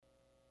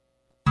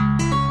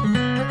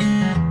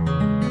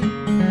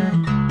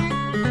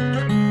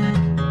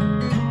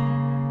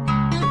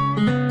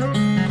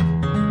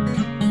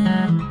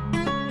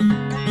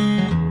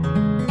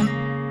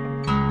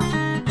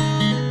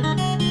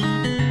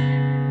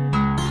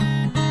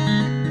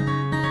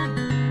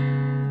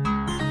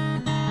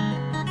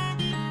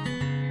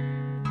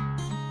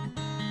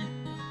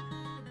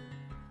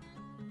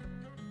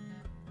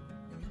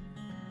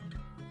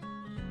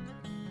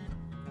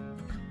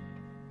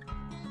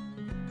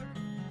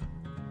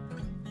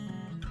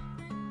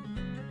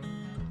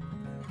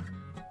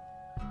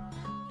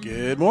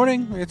Good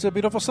morning. It's a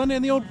beautiful Sunday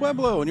in the Old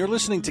Pueblo, and you're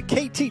listening to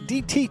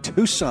KTDT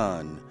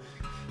Tucson.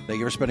 Thank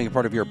you for spending a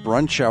part of your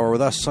brunch hour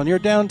with us on your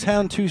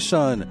downtown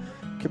Tucson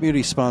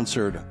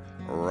community-sponsored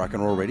rock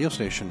and roll radio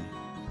station.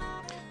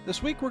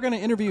 This week, we're going to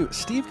interview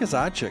Steve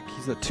Kozachik.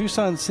 He's a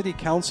Tucson City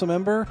Council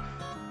member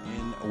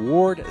in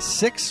Ward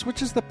 6,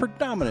 which is the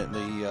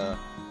predominantly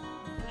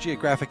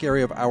geographic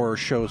area of our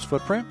show's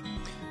footprint.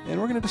 And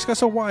we're going to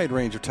discuss a wide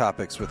range of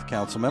topics with the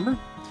council member.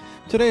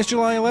 Today is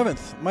July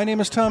 11th. My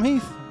name is Tom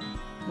Heath,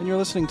 and you're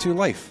listening to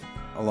Life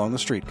Along the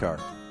Streetcar.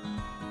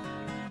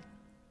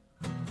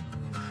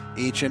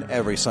 Each and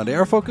every Sunday,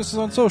 our focus is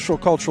on social,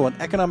 cultural, and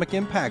economic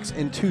impacts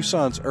in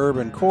Tucson's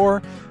urban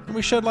core, and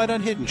we shed light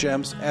on hidden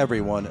gems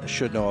everyone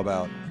should know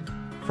about.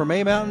 From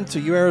A Mountain to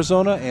U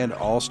Arizona and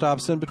all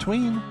stops in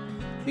between,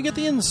 you get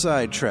the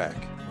inside track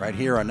right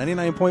here on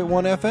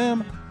 99.1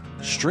 FM,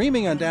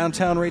 streaming on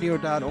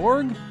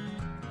downtownradio.org,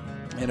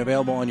 and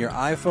available on your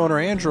iPhone or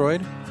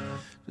Android.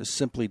 Just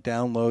simply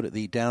download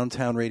the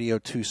Downtown Radio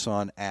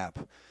Tucson app.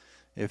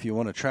 If you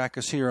want to track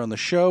us here on the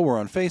show, we're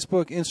on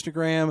Facebook,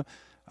 Instagram.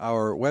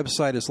 Our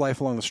website is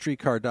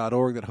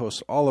lifealongthestreetcar.org that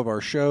hosts all of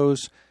our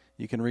shows.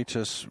 You can reach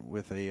us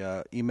with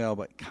a email,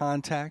 but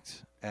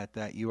contact at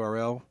that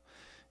URL.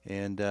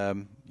 And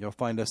you'll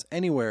find us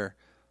anywhere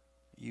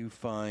you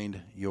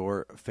find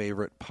your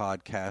favorite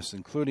podcasts,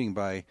 including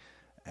by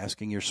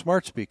asking your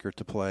smart speaker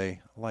to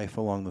play Life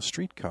Along the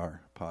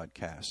Streetcar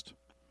podcast.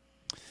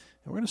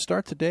 And we're going to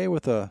start today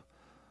with a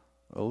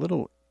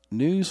little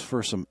news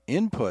for some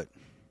input.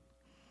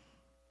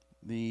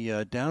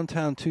 The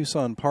Downtown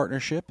Tucson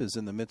Partnership is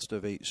in the midst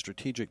of a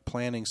strategic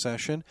planning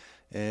session,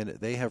 and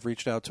they have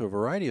reached out to a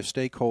variety of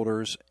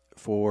stakeholders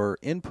for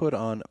input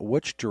on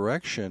which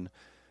direction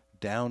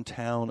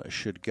downtown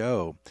should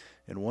go.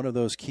 And one of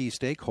those key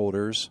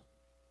stakeholders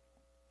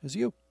is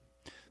you.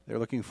 They're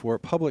looking for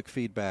public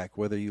feedback,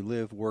 whether you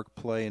live, work,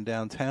 play in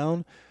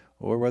downtown,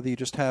 or whether you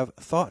just have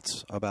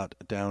thoughts about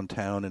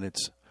downtown and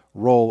its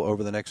role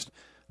over the next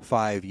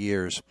 5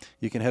 years.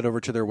 You can head over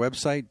to their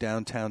website,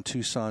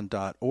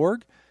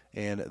 downtowntucson.org,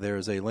 and there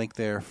is a link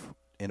there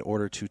in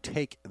order to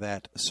take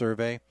that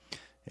survey,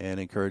 and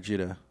encourage you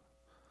to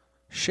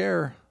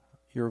share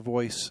your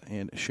voice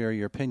and share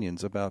your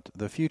opinions about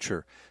the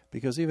future.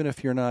 Because even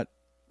if you're not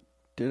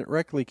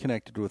directly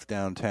connected with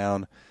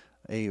downtown,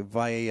 the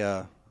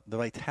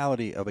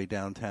vitality of a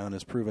downtown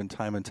is proven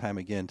time and time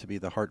again to be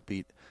the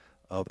heartbeat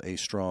of a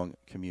strong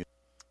community.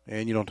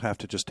 And you don't have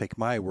to just take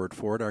my word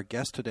for it. Our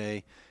guest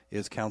today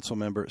is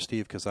Councilmember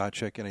Steve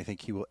Kozachik, and I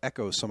think he will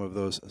echo some of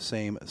those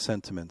same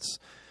sentiments.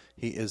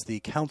 He is the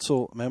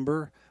council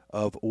member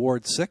of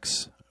Ward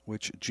 6,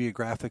 which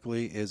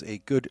geographically is a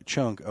good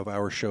chunk of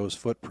our show's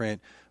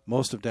footprint,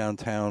 most of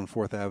downtown,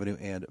 4th Avenue,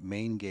 and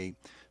Main Gate.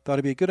 Thought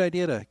it'd be a good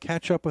idea to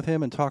catch up with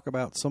him and talk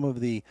about some of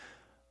the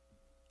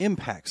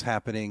impacts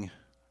happening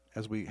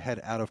as we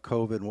head out of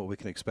COVID and what we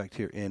can expect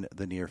here in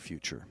the near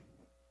future.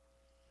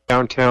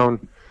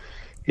 Downtown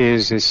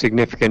is a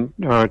significant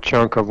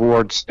chunk of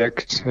Ward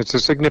 6. It's a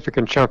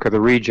significant chunk of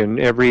the region.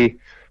 Every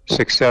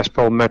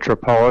successful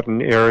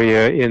metropolitan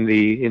area in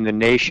the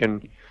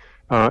nation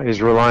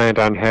is reliant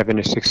on having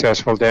a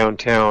successful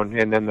downtown,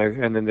 and then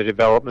the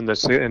development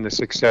and the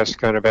success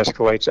kind of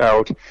escalates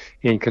out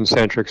in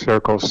concentric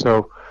circles.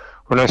 So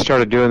when I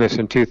started doing this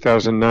in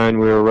 2009,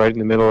 we were right in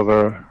the middle of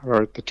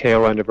or at the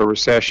tail end of a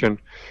recession.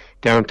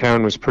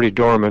 Downtown was pretty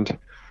dormant.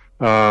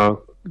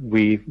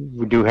 We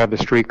do have the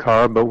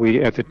streetcar, but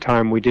at the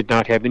time we did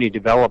not have any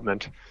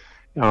development.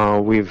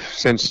 We've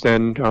since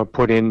then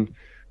put in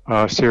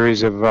a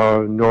series of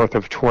north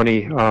of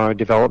 20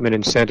 development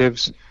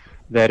incentives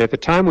that at the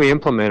time we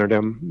implemented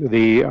them,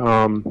 the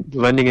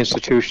lending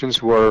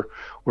institutions were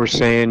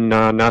saying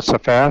not so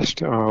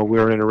fast.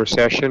 We're in a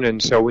recession, and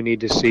so we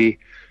need to see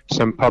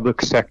some public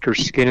sector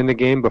skin in the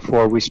game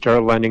before we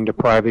start lending to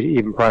private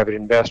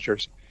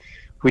investors.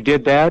 We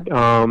did that.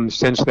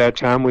 Since that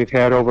time, we've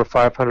had over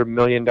 $500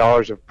 million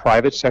of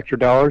private sector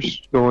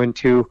dollars go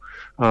into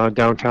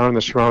downtown and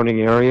the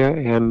surrounding area,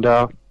 and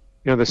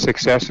the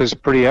success is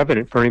pretty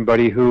evident for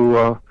anybody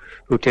who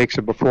takes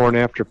a before and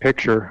after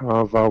picture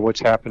of what's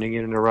happening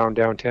in and around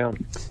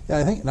downtown. Yeah,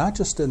 I think not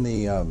just in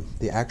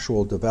the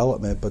actual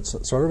development, but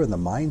sort of in the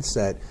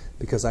mindset.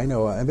 Because I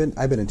know I've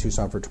been in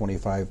Tucson for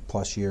 25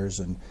 plus years,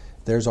 and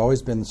there's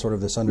always been sort of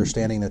this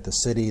understanding that the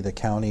city, the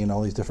county, and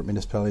all these different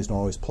municipalities don't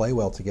always play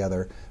well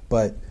together.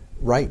 But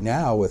right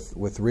now,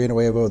 with Rio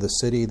Nuevo, the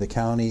city, the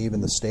county, even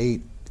the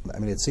state, I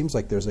mean, it seems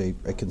like there's a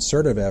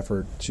concerted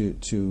effort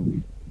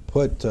to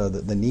put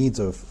the needs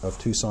of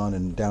Tucson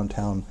and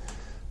downtown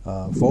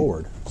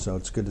forward. So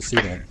it's good to see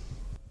that.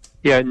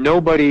 Yeah,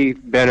 nobody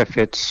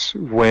benefits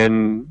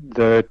when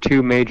the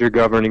two major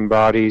governing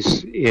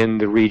bodies in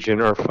the region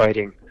are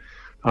fighting.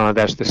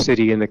 That's the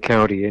city and the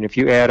county. And if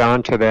you add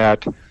on to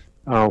that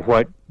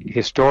what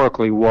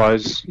historically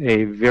was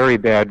a very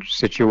bad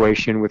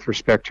situation with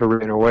respect to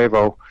Rio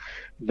Nuevo,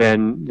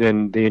 then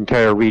the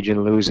entire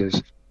region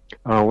loses.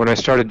 When I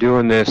started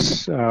doing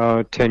this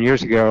 10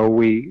 years ago,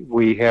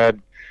 we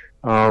had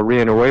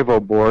Rio Nuevo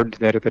board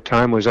that at the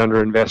time was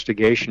under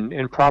investigation,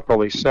 and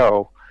properly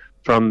so,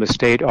 from the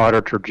state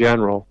auditor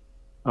general.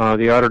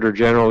 The auditor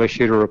general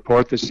issued a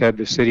report that said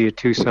the city of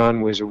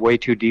Tucson was way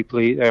too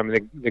deeply,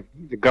 the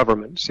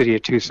government, city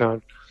of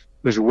Tucson,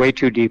 was way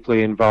too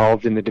deeply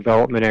involved in the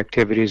development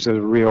activities of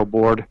the Rio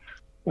board,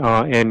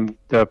 and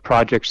the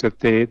projects that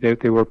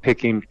they were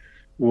picking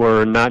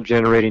were not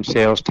generating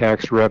sales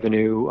tax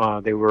revenue.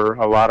 They were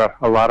a lot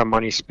of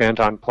money spent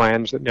on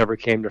plans that never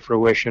came to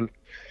fruition.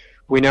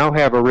 We now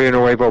have a Rio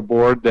Nuevo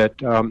board that,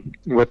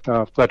 with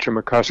Fletcher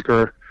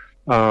McCusker,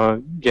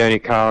 Danny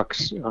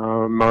Cox,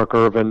 Mark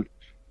Irvin,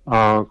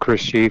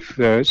 Chris Sheaf,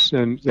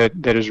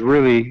 that has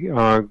really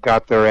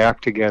got their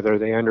act together.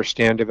 They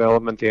understand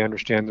development, they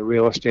understand the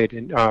real estate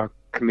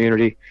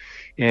community,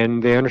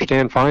 and they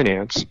understand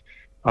finance.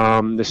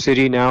 The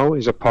city now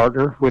is a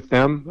partner with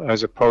them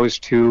as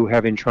opposed to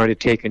having tried to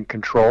take in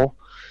control,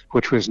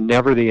 which was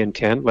never the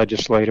intent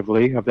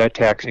legislatively of that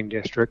taxing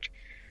district.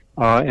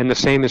 And the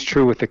same is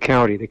true with the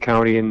county. The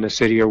county and the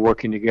city are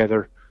working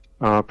together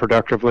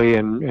productively,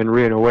 and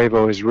Rio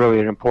Nuevo is really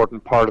an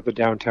important part of the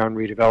downtown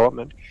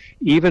redevelopment,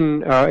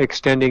 even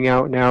extending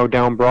out now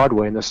down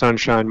Broadway in the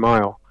Sunshine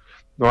Mile.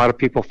 A lot of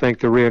people think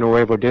the Rio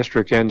Nuevo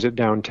district ends at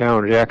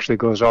downtown. It actually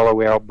goes all the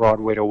way out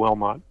Broadway to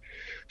Wilmot.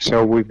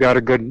 So we've got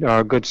a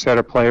good set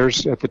of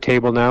players at the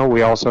table now.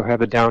 We also have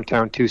the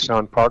Downtown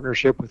Tucson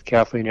partnership with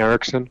Kathleen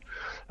Erickson,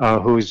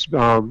 who's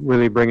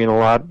really bringing a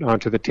lot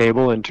to the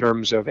table in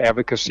terms of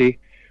advocacy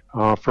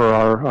for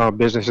our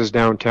businesses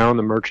downtown,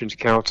 the Merchants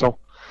Council.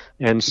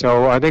 And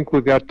so I think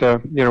we've got,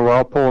 we're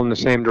all pulling the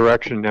same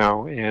direction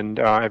now, and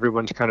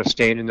everyone's kind of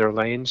staying in their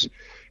lanes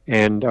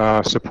and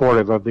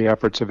supportive of the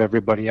efforts of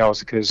everybody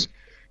else, because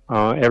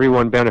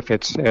everyone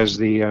benefits as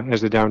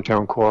the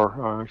downtown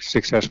core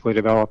successfully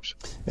develops.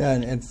 Yeah,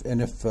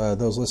 and if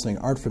those listening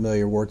aren't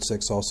familiar, Ward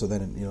 6 also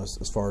then,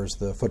 as far as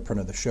the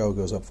footprint of the show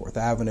goes up 4th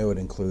Avenue, it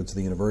includes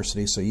the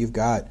university, so you've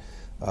got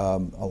a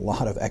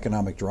lot of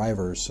economic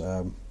drivers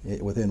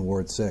within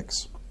Ward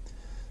 6.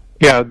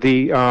 Yeah,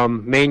 the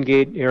Main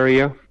Gate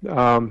area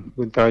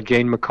with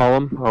Jane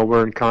McCullum,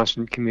 we're in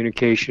constant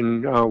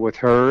communication with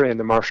her and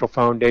the Marshall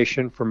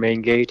Foundation for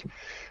Main Gate.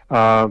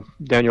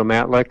 Daniel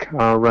Matlick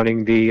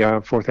running the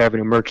 4th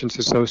Avenue Merchants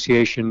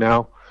Association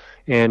now,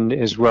 and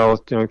as well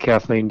as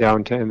Kathleen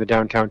Downtown and the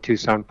Downtown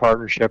Tucson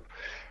Partnership.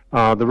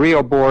 The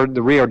Rio board,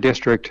 the Rio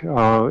district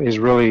is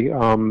really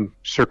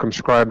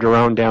circumscribed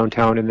around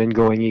downtown and then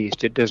going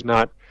east. It does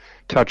not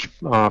touch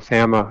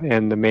FAMA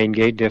and the Main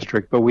Gate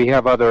district, but we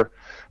have other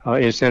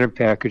incentive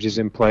packages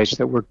in place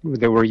that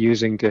we're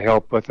using to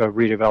help with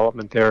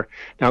redevelopment there.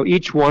 Now,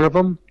 each one of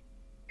them,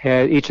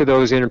 each of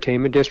those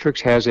entertainment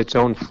districts has its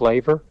own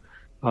flavor.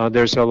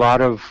 There's a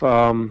lot of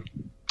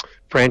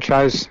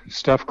franchise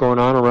stuff going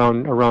on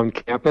around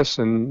campus,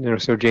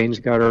 and so Jane's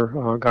got her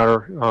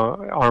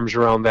arms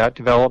around that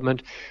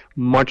development.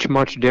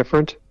 Much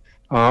different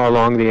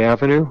along the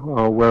avenue,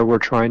 where we're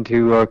trying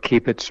to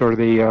keep it sort of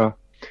the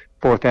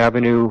 4th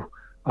Avenue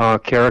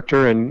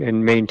character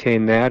and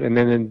maintain that. And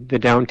then in the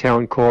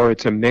downtown core,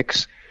 it's a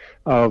mix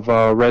of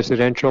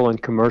residential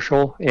and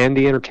commercial, and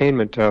the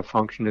entertainment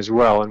function as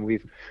well. And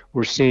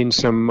we're seeing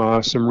some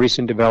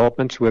recent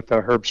developments with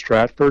Herb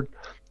Stratford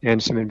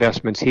and some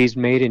investments he's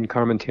made in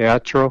Carmen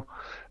Teatro.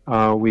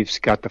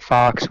 We've got the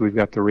Fox, we've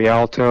got the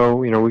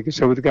Rialto.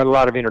 So we've got a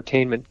lot of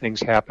entertainment things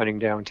happening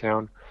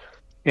downtown.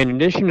 In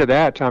addition to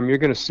that, Tom, you're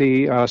going to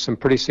see some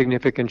pretty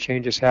significant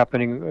changes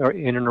happening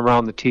in and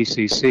around the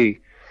TCC.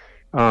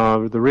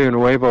 The Rio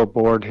Nuevo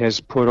board has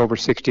put over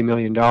 $60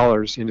 million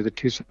into the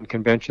Tucson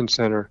Convention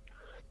Center,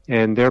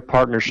 and their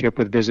partnership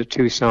with Visit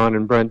Tucson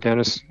and Brent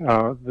Dennis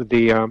with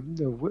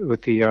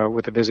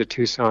the Visit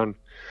Tucson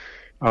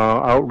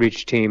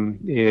outreach team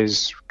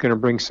is going to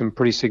bring some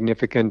pretty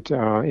significant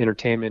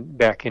entertainment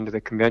back into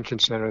the convention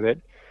center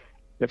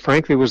that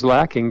frankly was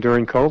lacking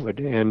during COVID,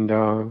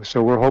 and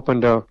so we're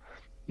hoping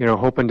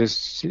to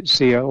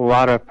see a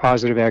lot of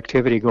positive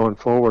activity going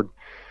forward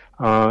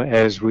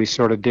as we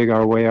sort of dig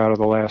our way out of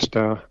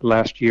the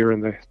last year in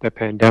the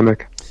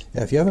pandemic.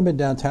 Yeah, if you haven't been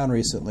downtown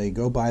recently,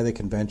 go by the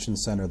convention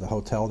center. The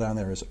hotel down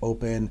there is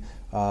open,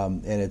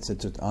 and it's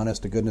an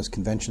honest-to-goodness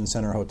convention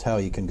center hotel.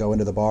 You can go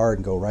into the bar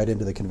and go right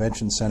into the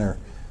convention center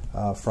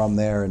from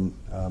there, and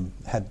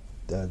had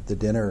the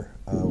dinner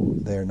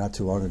there not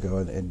too long ago,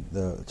 and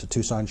it's a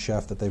Tucson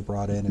chef that they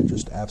brought in and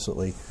just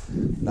absolutely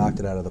knocked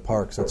it out of the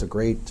park. So it's a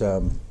great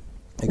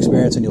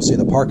experience, and you'll see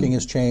the parking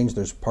has changed.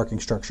 There's parking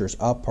structures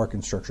up,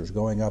 parking structures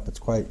going up. It's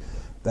quite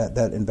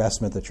that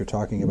investment that you're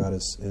talking about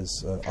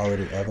is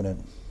already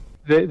evident.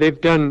 They've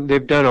done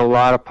a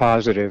lot of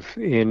positive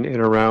in and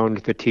around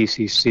the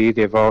TCC.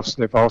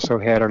 They've also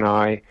had an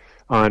eye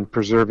on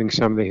preserving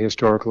some of the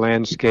historic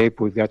landscape.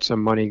 We've got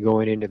some money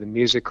going into the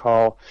music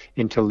hall,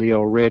 into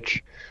Leo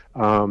Rich.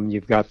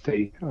 You've got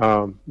the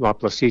La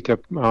Placita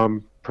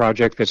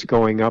project that's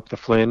going up, the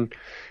Flynn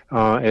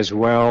as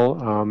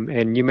well.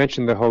 And you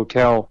mentioned the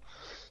hotel.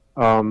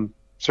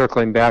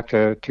 Circling back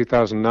to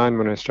 2009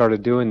 when I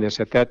started doing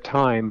this, at that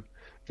time,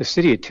 the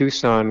city of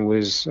Tucson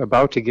was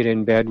about to get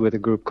in bed with a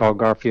group called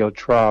Garfield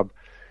Traub,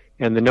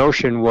 and the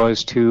notion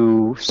was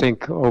to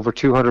sink over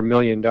 $200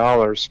 million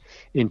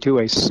into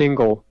a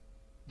single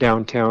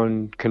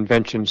downtown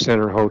convention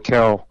center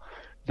hotel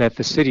that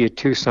the city of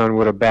Tucson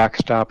would have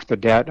backstopped the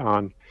debt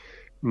on.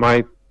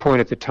 My point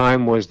at the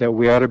time was that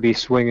we ought to be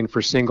swinging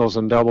for singles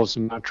and doubles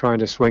and not trying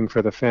to swing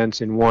for the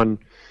fence in one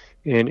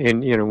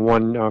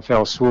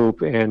fell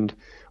swoop. And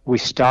we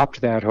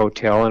stopped that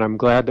hotel, and I'm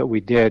glad that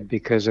we did,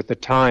 because at the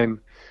time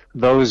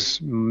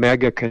those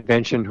mega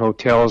convention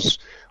hotels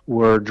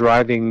were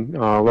driving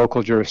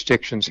local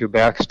jurisdictions who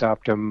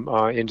backstopped them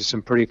into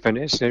some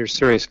pretty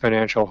serious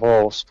financial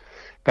holes.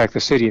 In fact,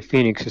 the city of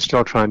Phoenix is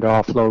still trying to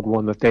offload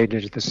one that they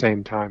did at the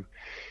same time.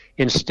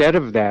 Instead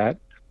of that,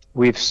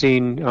 we've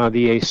seen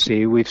the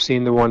AC. We've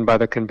seen the one by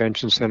the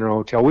Convention Center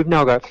Hotel. We've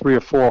now got 3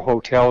 or 4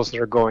 hotels that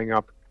are going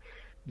up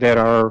that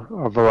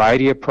are a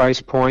variety of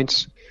price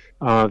points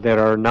that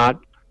are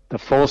not the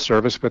full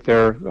service, but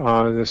they're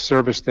the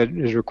service that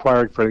is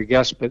required for the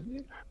guests,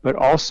 but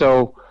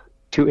also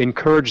to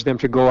encourage them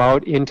to go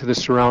out into the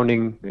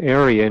surrounding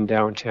area in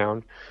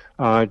downtown,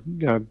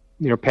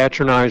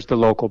 patronize the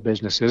local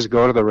businesses,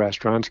 go to the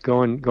restaurants,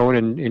 go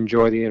and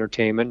enjoy the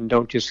entertainment, and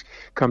don't just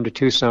come to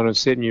Tucson and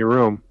sit in your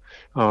room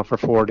for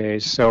 4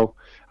 days. So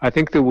I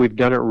think that we've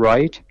done it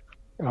right.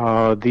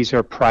 These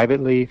are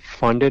privately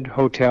funded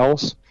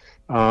hotels,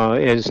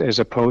 as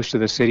opposed to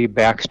the city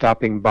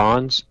backstopping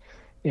bonds,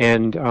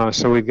 and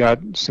so we've got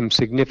some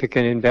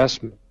significant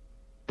investment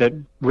that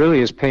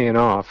really is paying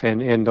off,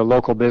 and the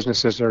local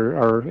businesses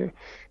are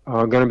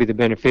going to be the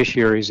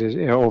beneficiaries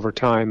over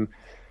time.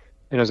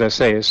 And as I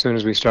say, as soon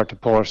as we start to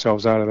pull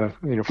ourselves out of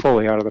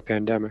fully out of the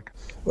pandemic.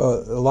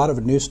 Well, a lot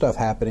of new stuff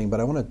happening,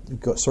 but I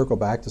want to circle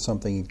back to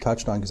something you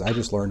touched on, because I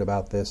just learned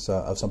about this,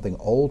 of something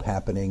old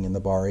happening in the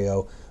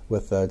barrio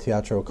with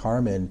Teatro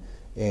Carmen,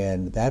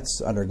 and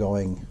that's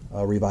undergoing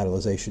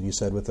revitalization, you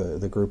said, with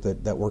the group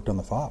that worked on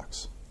the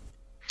Fox.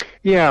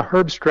 Yeah,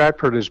 Herb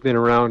Stratford has been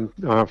around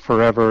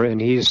forever,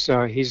 and he's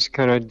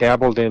kind of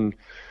dabbled in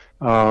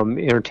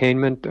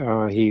entertainment.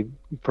 He,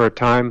 for a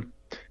time,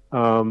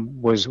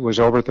 was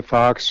over at the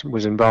Fox,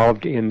 was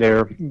involved in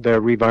their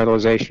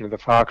revitalization of the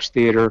Fox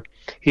Theater.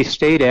 He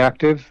stayed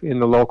active in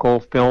the local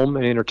film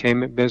and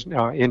entertainment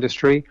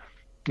industry.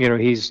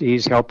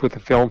 He's helped with the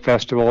film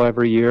festival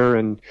every year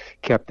and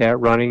kept that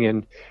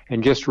running.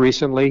 And just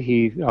recently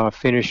he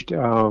finished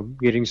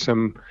getting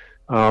some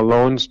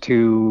loans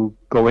to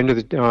go into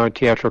the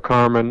Teatro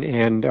Carmen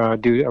and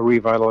do a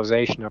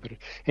revitalization of it.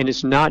 And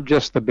it's not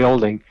just the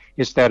building;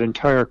 it's that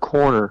entire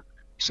corner.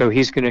 So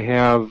he's going to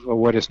have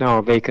what is now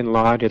a vacant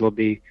lot. It'll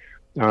be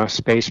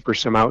space for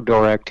some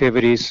outdoor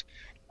activities,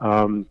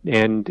 and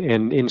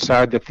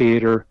inside the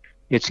theater,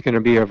 it's going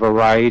to be a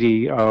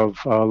variety of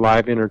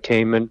live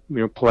entertainment,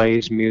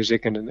 plays,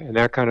 music, and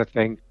that kind of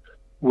thing,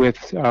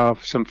 with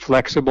some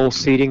flexible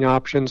seating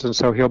options. And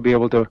so he'll be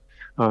able to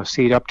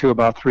seat up to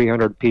about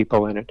 300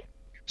 people in it.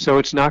 So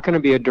it's not going to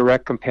be a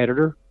direct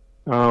competitor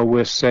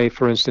with, say,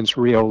 for instance,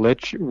 Leo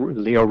Rich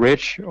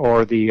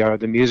or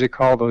the Music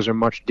Hall. Those are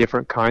much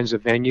different kinds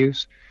of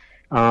venues,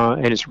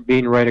 and it's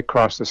being right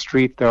across the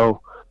street,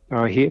 though.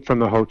 From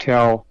the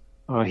hotel,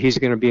 he's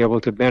going to be able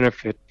to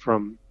benefit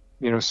from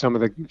some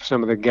of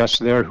the guests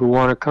there who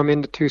want to come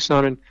into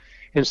Tucson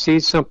and see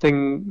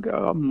something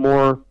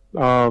more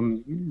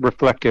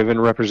reflective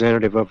and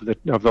representative of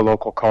the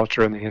local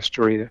culture and the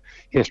history of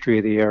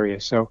the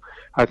area. So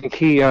I think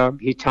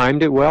he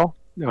timed it well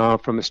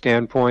from the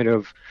standpoint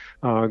of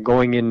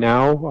going in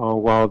now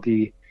while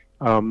the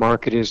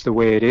market is the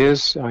way it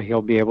is.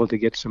 He'll be able to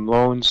get some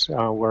loans,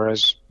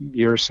 whereas a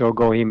year or so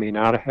ago he may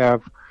not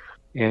have.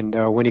 And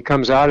when he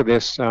comes out of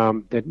this, I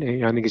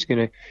think it's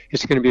going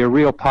to be a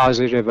real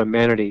positive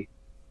amenity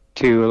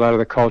to a lot of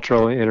the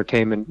cultural and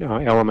entertainment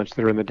elements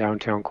that are in the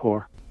downtown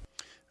core.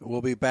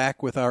 We'll be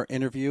back with our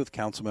interview with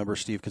Councilmember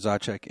Steve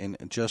Kozachik in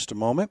just a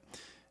moment.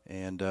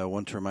 And I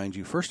want to remind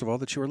you, first of all,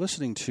 that you are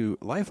listening to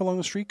Life Along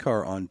the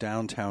Streetcar on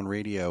Downtown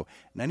Radio,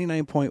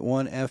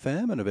 99.1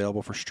 FM, and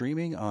available for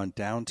streaming on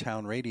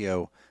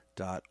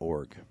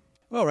downtownradio.org.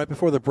 Well, right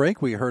before the break,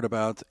 we heard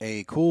about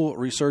a cool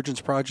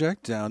resurgence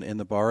project down in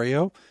the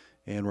barrio,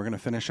 and we're going to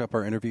finish up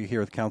our interview here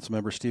with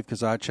Councilmember Steve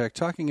Kozachik,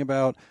 talking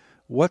about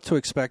what to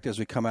expect as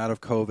we come out of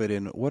COVID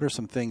and what are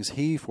some things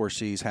he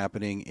foresees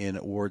happening in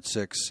Ward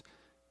 6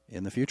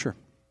 in the future.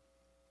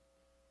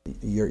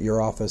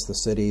 Your office, the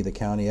city, the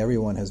county,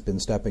 everyone has been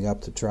stepping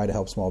up to try to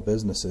help small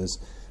businesses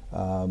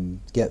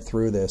get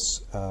through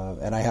this.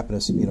 And I happen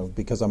to,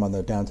 because I'm on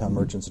the Downtown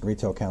Merchants and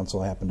Retail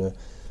Council, I happen to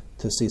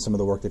see some of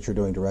the work that you're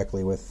doing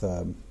directly with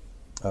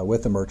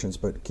the merchants.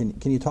 But can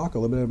you talk a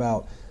little bit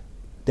about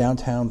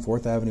downtown,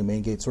 4th Avenue,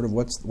 Main Gate, sort of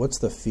what's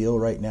the feel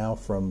right now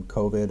from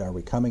COVID? Are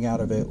we coming out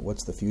of it?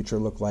 What's the future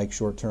look like,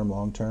 short term,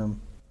 long term?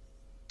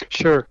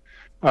 Sure.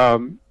 I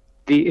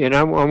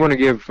want to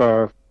give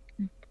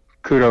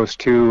kudos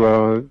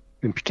to,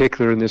 in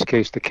particular in this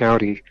case, the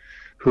county,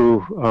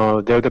 who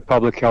they're the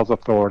public health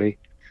authority.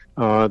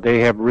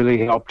 They have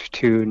really helped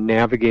to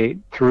navigate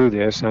through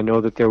this. I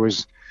know that there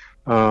was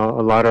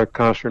a lot of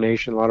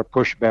consternation, a lot of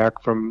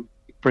pushback from,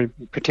 in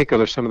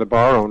particular, some of the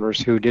bar owners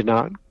who did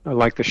not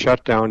like the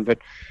shutdown. But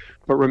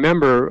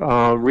remember,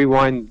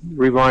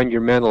 rewind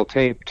your mental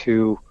tape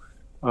to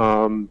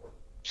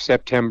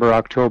September,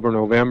 October,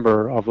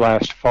 November of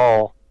last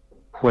fall,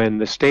 when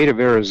the state of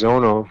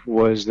Arizona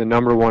was the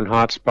number one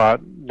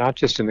hotspot, not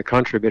just in the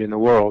country but in the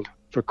world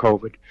for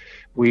COVID.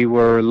 We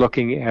were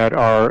looking at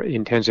our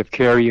intensive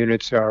care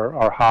units,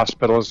 our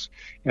hospitals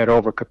at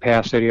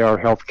overcapacity. Our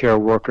healthcare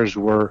workers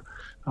were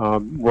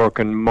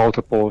working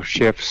multiple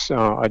shifts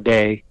a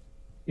day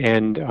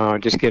and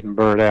just getting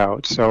burned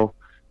out. So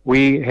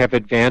we have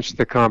advanced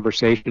the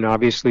conversation.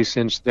 Obviously,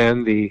 since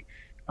then, the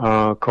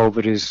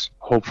COVID is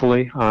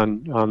hopefully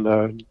on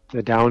the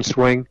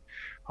downswing.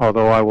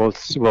 Although I will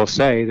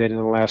say that in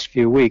the last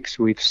few weeks,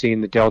 we've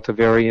seen the Delta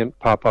variant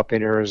pop up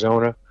in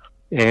Arizona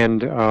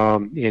and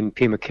in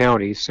Pima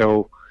County.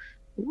 So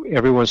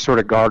everyone's sort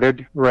of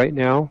guarded right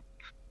now.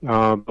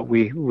 But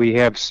we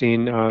have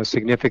seen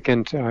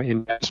significant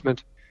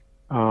investment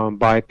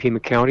by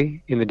Pima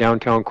County in the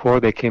downtown core.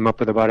 They came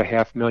up with about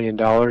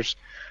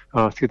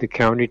 $500,000 through the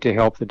county to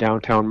help the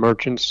downtown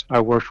merchants. I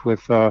worked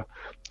with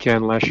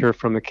Jan Lesher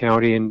from the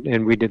county,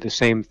 and we did the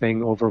same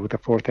thing over with the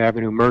 4th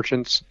Avenue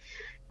merchants.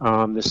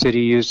 The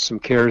city used some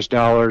CARES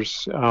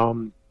dollars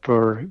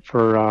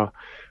for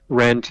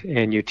rent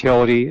and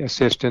utility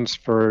assistance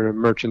for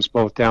merchants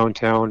both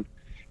downtown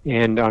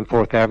and on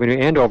 4th Avenue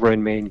and over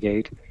in Main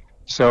Gate.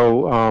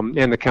 So,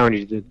 and the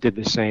county did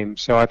the same.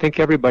 So I think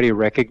everybody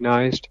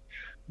recognized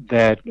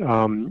that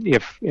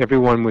if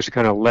everyone was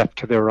kind of left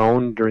to their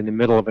own during the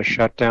middle of a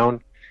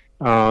shutdown,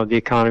 the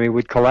economy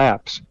would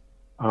collapse.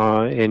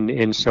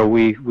 And so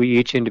we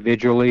each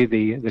individually,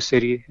 the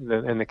city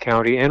and the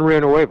county and Rio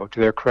Nuevo, to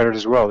their credit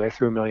as well, they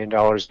threw $1 million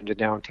into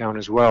downtown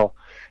as well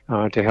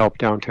to help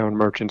downtown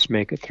merchants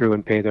make it through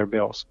and pay their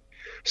bills.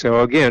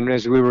 So again,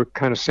 as we were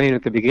kind of saying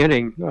at the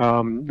beginning,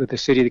 with the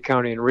city, the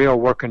county, and Rio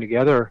working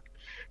together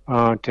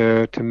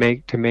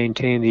to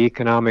maintain the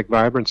economic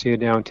vibrancy of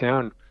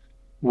downtown,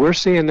 we're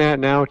seeing that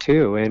now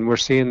too, and we're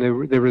seeing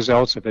the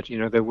results of it. You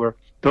know,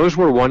 those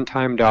were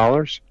one-time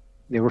dollars,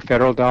 they were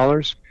federal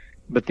dollars,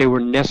 but they were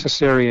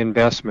necessary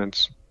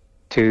investments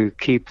to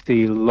keep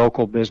the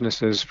local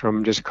businesses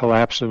from just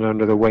collapsing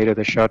under the weight of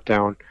the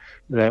shutdown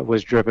that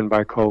was driven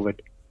by COVID.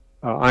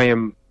 I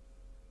am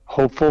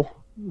hopeful,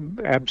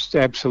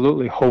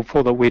 absolutely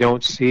hopeful, that we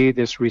don't see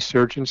this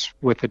resurgence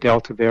with the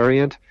Delta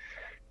variant.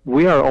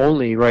 We are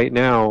only right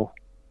now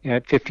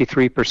at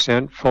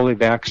 53% fully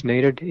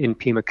vaccinated in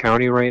Pima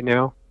County right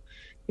now,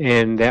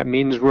 and that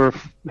means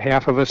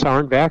half of us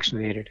aren't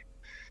vaccinated.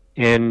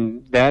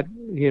 And that,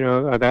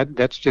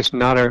 that's just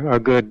not a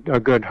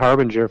good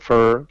harbinger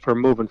for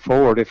moving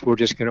forward. If we're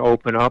just going to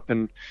open up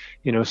and,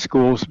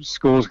 school's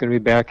going to be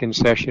back in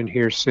session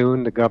here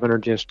soon. The governor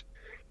just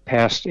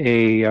passed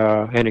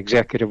an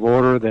executive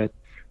order that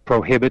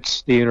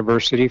prohibits the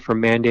university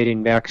from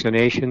mandating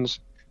vaccinations.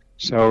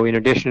 So in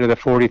addition to the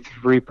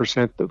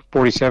 43%, the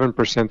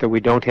 47% that we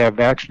don't have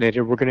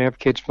vaccinated, we're going to have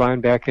kids flying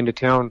back into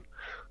town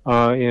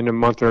in a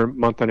month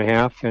and a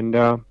half,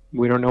 and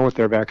we don't know what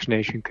their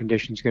vaccination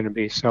condition is going to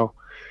be. So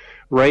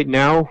right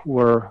now,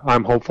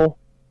 I'm hopeful,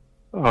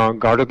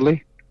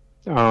 guardedly,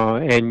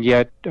 and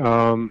yet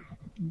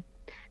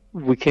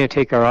we can't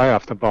take our eye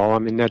off the ball. I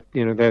mean,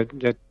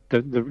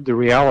 the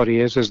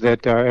reality is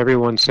that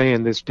everyone's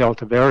saying this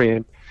Delta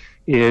variant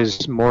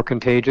is more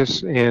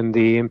contagious and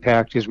the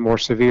impact is more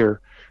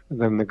severe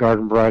than the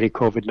garden variety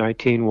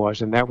COVID-19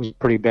 was, and that was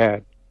pretty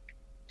bad.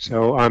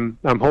 So I'm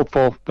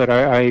hopeful, but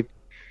I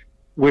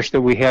wish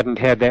that we hadn't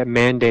had that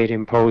mandate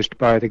imposed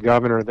by the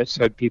governor that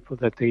said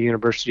that the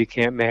university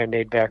can't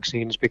mandate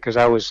vaccines, because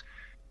I was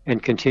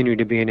and continue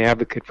to be an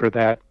advocate for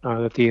that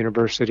the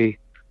university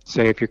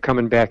say, if you're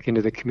coming back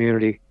into the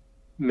community,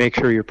 make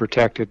sure you're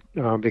protected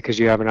because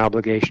you have an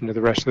obligation to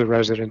the rest of the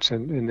residents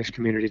in this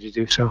community to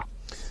do so.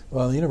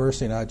 Well, the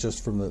university, not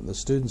just from the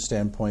student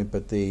standpoint,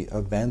 but the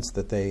events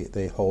that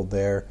they hold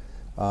there,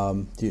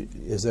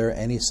 is there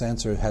any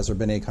sense, or has there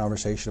been any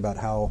conversation about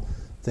have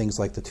things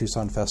like the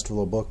Tucson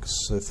Festival of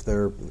Books, if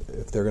they're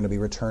going to be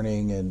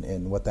returning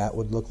and what that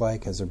would look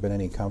like? Has there been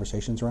any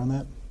conversations around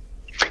that?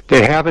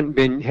 They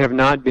have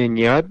not been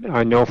yet.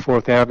 I know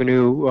 4th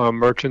Avenue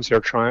merchants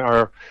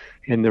are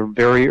in the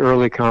very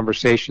early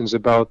conversations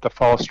about the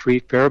Fall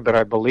Street Fair, but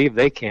I believe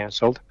they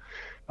canceled.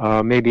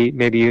 Maybe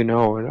and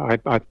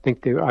I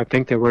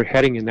think they were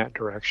heading in that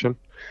direction.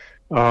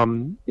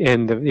 And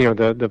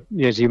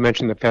as you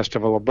mentioned, the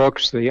Festival of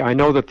Books. I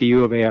know that the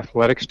U of A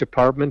athletics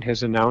department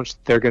has announced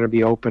that they're going to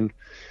be open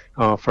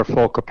for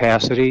full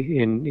capacity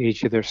in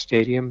each of their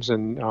stadiums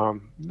and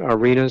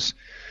arenas.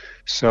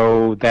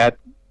 So that's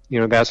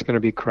going to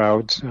be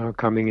crowds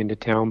coming into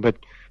town. But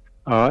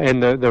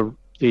and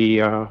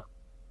the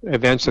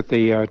events at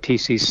the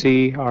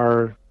TCC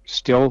are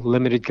still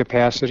limited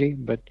capacity.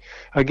 But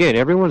again,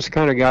 everyone's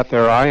kind of got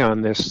their eye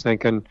on this,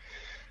 thinking,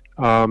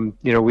 we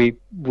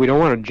don't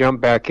want to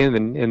jump back in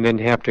and then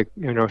have to,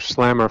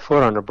 slam our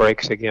foot on the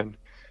brakes again,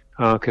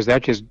 because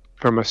that just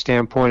from a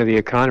standpoint of the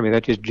economy,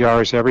 that just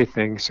jars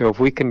everything. So if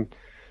we can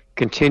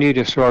continue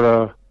to sort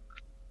of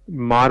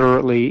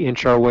moderately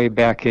inch our way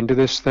back into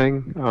this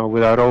thing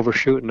without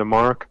overshooting the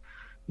mark,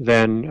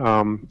 then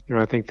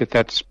I think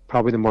that's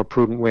probably the more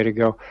prudent way to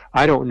go.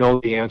 I don't know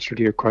the answer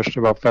to your question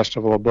about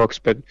Festival of Books,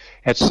 but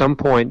at some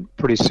point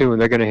pretty soon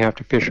they're going to have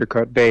to fish or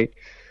cut bait.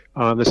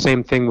 The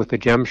same thing with the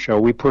GEM show.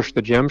 We pushed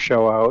the GEM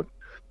show out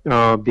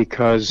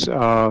because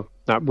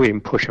we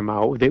didn't push them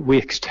out. We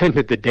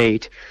extended the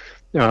date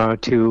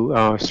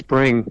to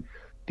spring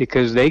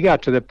because they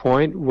got to the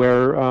point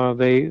where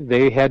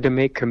they had to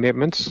make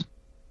commitments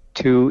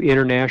to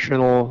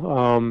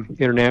international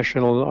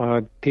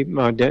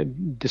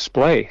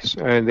displays,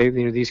 and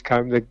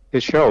the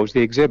shows,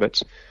 the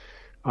exhibits.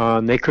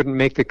 They couldn't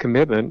make the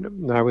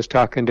commitment. I was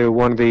talking to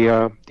one of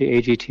the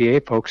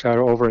AGTA folks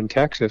over in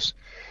Texas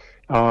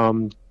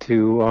about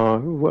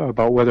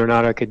whether or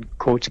not I could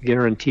quotes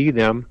guarantee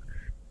them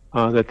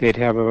that they'd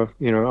have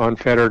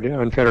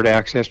unfettered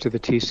access to the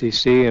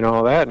TCC and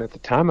all that. And at the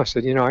time, I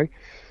said, I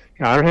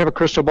don't have a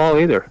crystal ball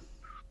either.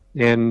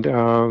 And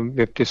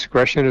if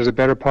discretion is a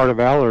better part of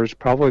valor, it's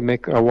probably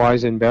make a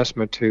wise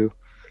investment to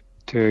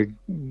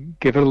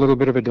give it a little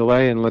bit of a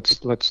delay, and let's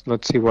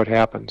see what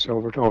happens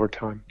over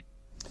time.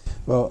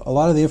 Well, a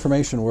lot of the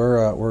information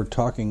we're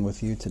talking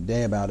with you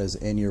today about is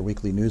in your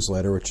weekly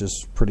newsletter, which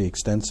is pretty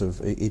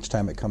extensive each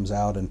time it comes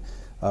out, and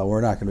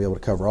we're not going to be able to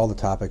cover all the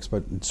topics,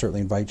 but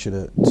certainly invite you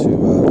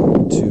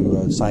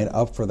to sign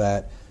up for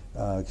that.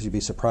 Because you'd be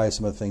surprised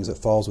some of the things that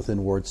falls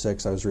within Ward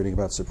 6. I was reading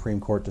about Supreme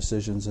Court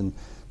decisions and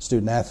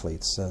student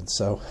athletes, and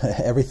so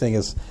everything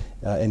is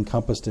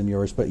encompassed in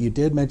yours. But you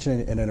did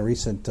mention in a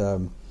recent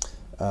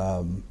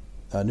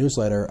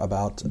newsletter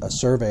about a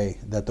survey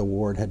that the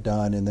ward had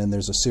done, and then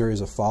there's a series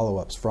of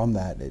follow-ups from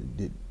that.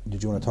 Did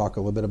you want to talk a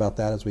little bit about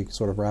that as we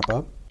sort of wrap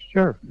up?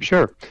 Sure.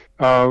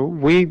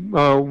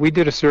 We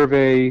did a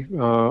survey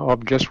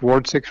of just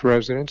Ward 6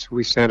 residents.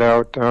 We sent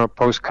out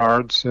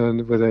postcards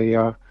with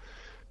the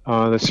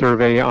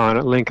survey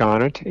link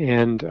on it,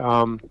 and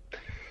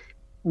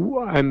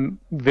I'm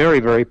very,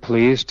 very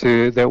pleased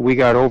that we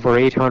got over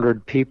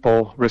 800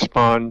 people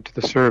respond to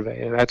the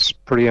survey, and that's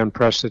pretty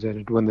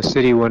unprecedented. When the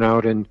city went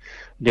out and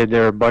did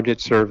their budget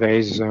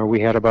surveys,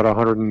 we had about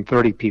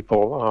 130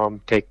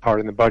 people take part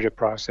in the budget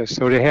process.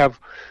 So to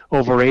have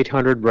over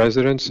 800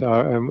 residents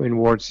in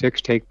Ward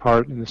 6 take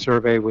part in the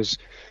survey was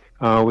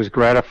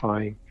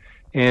gratifying,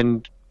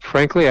 and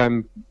frankly,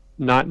 I'm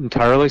not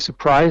entirely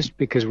surprised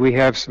because we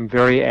have some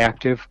very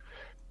active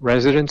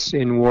residents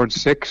in Ward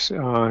 6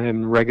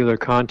 in regular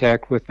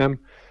contact with them,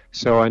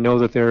 so I know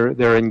that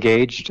they're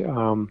engaged.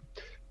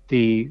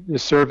 The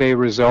survey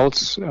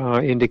results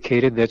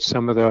indicated that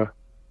some of the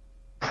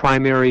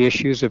primary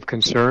issues of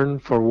concern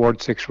for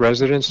Ward 6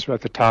 residents at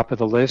the top of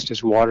the list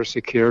is water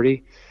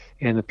security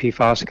and the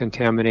PFAS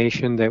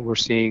contamination that we're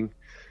seeing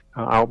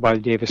out by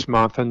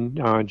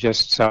Davis-Monthan,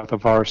 just south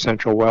of our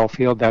central well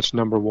field. That's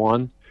number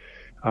one.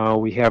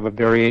 We have a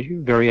very,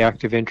 very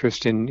active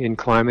interest in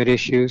climate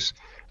issues,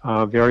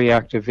 very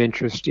active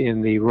interest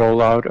in the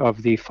rollout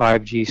of the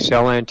 5G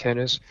cell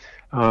antennas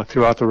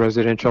throughout the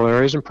residential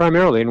areas, and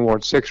primarily in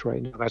Ward 6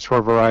 right now. That's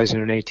where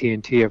Verizon and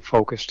AT&T have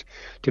focused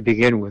to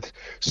begin with.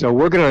 So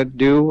we're going to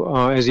do,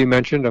 as you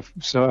mentioned,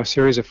 a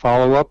series of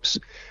follow-ups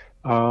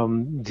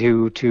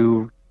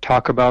to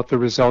talk about the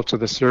results of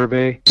the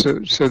survey.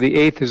 So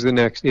the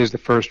 8th is the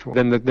first one.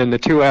 Then the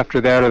two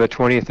after that are the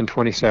 20th and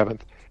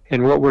 27th.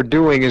 And what we're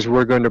doing is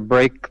we're going to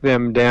break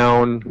them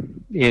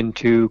down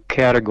into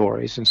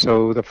categories. And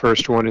so the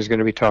first one is going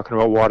to be talking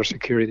about water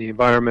security of the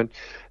environment.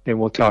 Then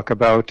we'll talk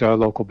about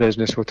local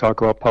business. We'll talk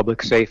about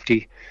public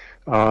safety.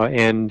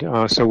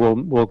 So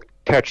we'll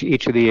touch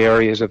each of the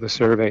areas of the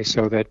survey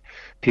so that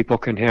people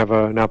can have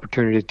an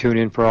opportunity to tune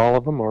in for all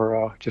of them,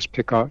 or just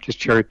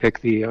cherry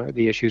pick the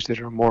issues that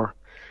are more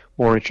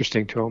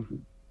interesting to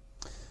them.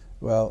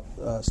 Well,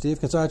 Steve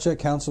Kozachik,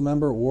 council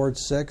member, Ward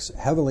 6,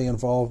 heavily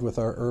involved with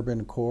our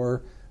urban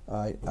core.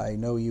 I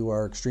know you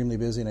are extremely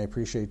busy, and I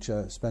appreciate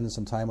you spending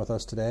some time with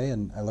us today,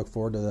 and I look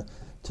forward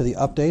to the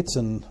updates,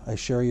 and I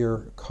share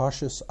your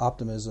cautious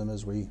optimism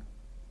as we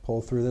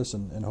pull through this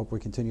and hope we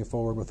continue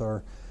forward with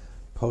our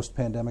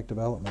post-pandemic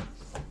development.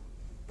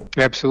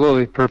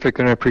 Absolutely. Perfect,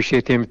 and I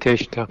appreciate the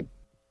invitation, Tom.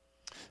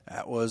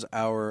 That was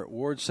our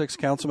Ward 6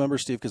 council member,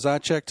 Steve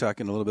Kozachik,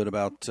 talking a little bit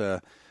about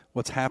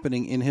what's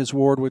happening in his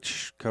ward,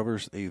 which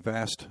covers a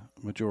vast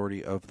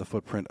majority of the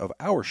footprint of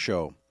our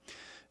show.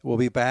 We'll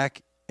be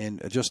back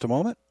in just a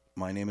moment.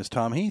 My name is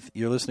Tom Heath.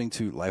 You're listening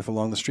to Life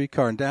Along the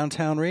Streetcar on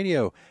Downtown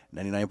Radio,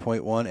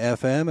 99.1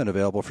 FM, and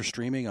available for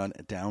streaming on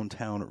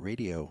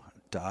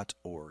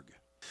downtownradio.org.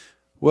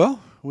 Well,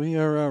 we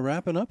are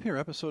wrapping up here,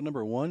 episode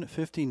number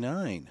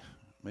 159,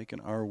 making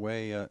our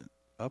way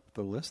up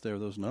the list there,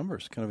 those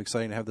numbers. Kind of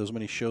exciting to have those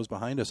many shows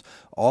behind us,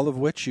 all of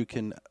which you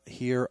can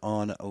hear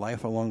on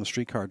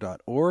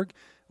lifealongthestreetcar.org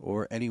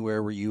or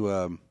anywhere where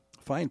you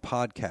find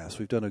podcasts.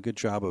 We've done a good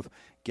job of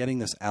getting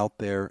this out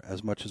there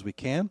as much as we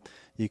can.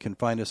 You can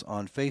find us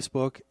on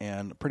Facebook,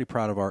 and pretty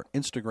proud of our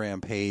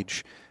Instagram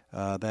page.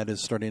 That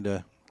is starting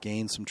to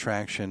gain some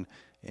traction,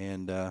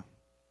 And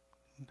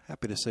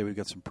happy to say we've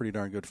got some pretty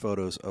darn good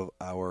photos of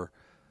our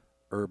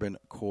urban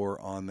core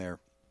on there.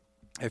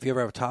 If you ever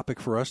have a topic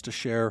for us to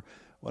share,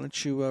 why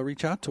don't you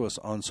reach out to us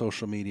on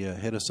social media?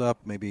 Hit us up,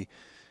 maybe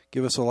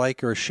give us a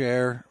like or a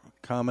share,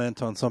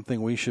 comment on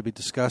something we should be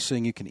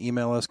discussing. You can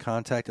email us,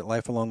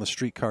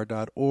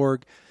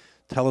 contact@lifealongthestreetcar.org.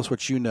 Tell us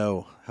what you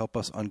know. Help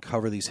us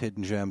uncover these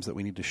hidden gems that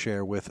we need to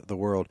share with the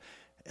world.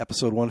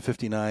 Episode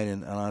 159,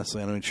 and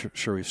honestly, I'm not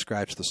sure we've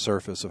scratched the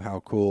surface of how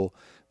cool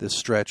this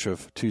stretch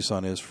of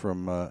Tucson is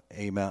from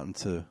A Mountain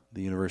to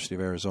the University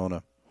of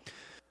Arizona.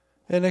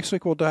 And next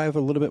week, we'll dive a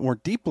little bit more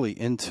deeply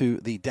into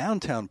the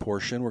downtown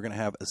portion. We're going to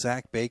have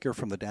Zach Baker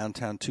from the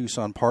Downtown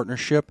Tucson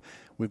Partnership.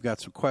 We've got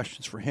some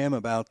questions for him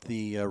about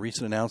the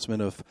recent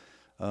announcement of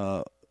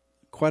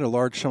quite a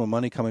large sum of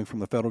money coming from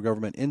the federal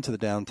government into the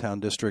downtown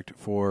district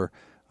for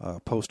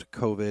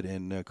post-COVID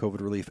and COVID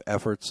relief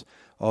efforts.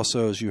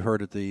 Also, as you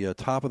heard at the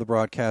top of the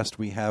broadcast,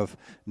 we have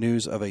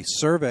news of a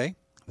survey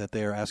that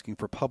they are asking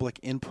for public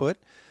input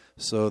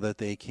so that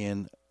they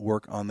can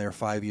work on their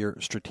 5-year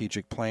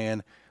strategic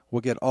plan.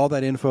 We'll get all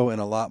that info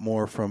and a lot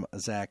more from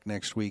Zach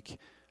next week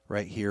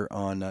right here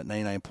on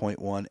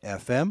 99.1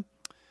 FM.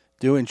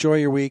 Do enjoy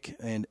your week,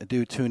 and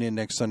do tune in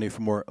next Sunday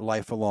for more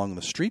Life Along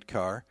the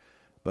Streetcar.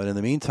 But in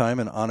the meantime,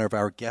 in honor of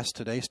our guest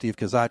today, Steve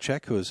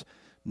Kozachek, who is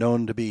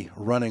known to be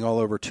running all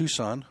over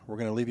Tucson, we're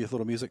going to leave you with a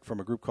little music from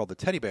a group called the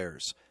Teddy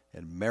Bears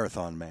and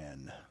Marathon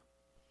Man.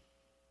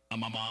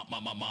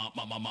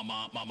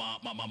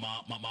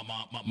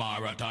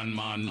 Marathon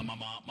Man.